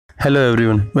Hello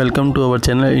everyone, welcome to our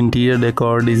channel Interior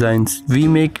Decor Designs. We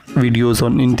make videos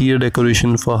on interior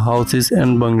decoration for houses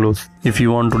and bungalows. If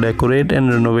you want to decorate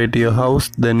and renovate your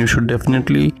house, then you should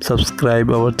definitely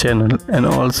subscribe our channel and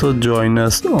also join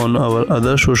us on our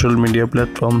other social media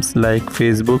platforms like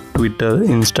Facebook, Twitter,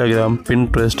 Instagram,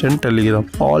 Pinterest and Telegram.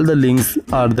 All the links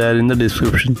are there in the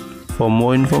description. For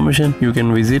more information, you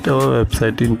can visit our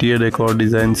website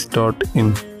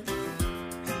interiordecordesigns.in.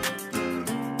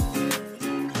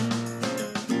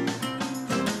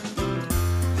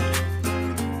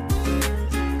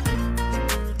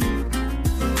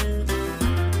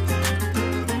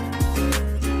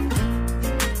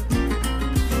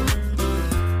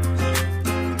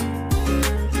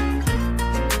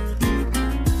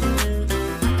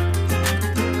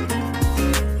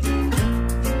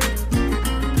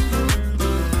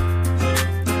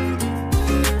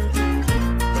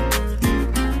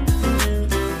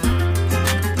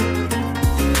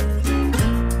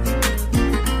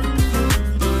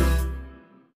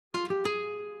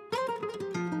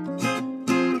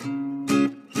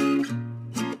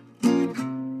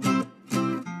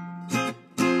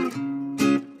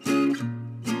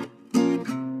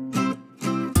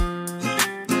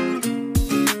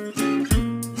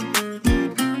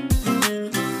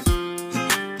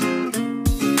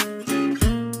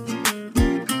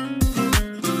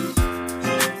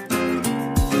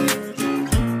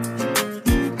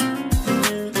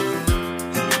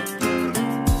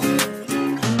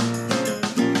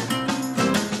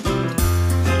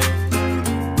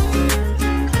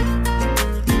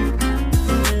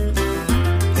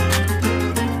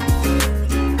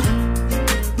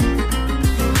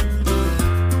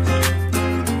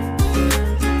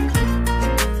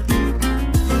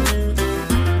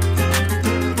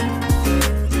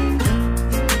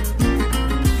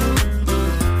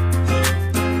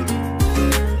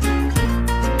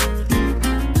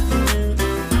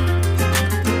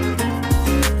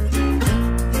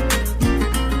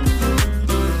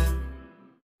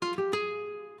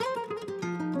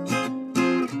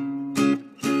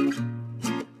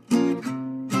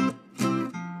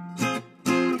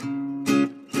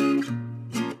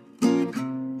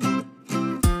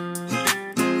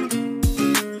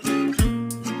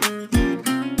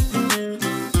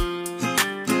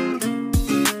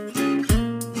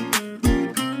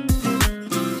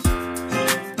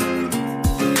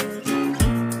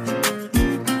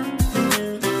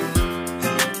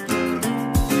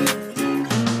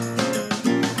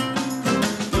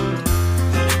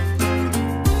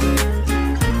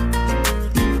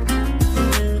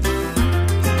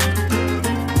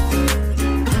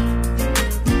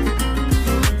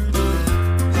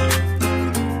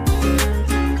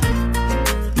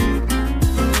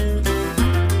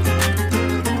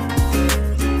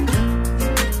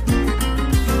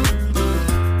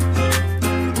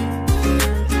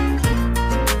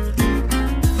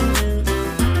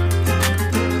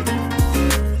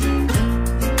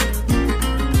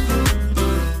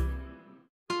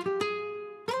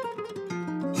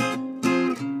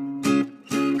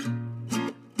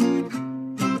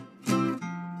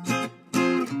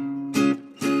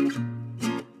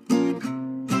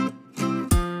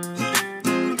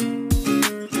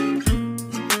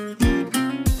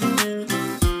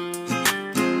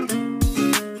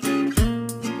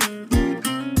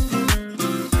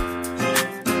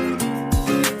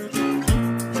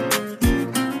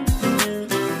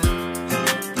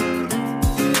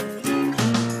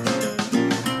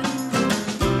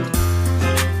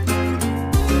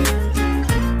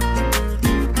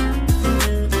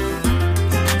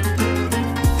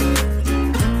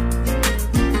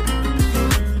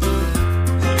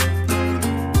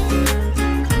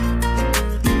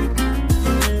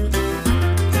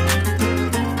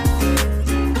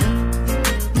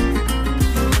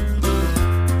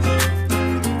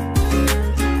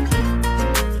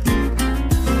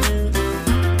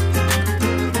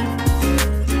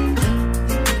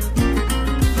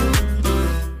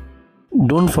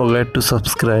 Don't forget to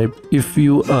subscribe if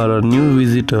you are a new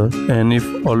visitor, and if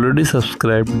already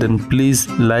subscribed, then please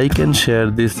like and share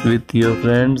this with your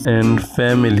friends and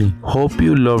family. Hope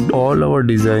you loved all our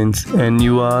designs and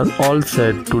you are all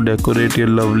set to decorate your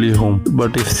lovely home.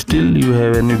 But if still you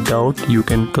have any doubt, you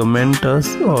can comment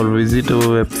us or visit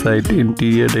our website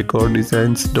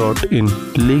interiordecordesigns.in.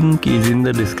 Link is in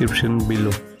the description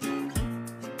below.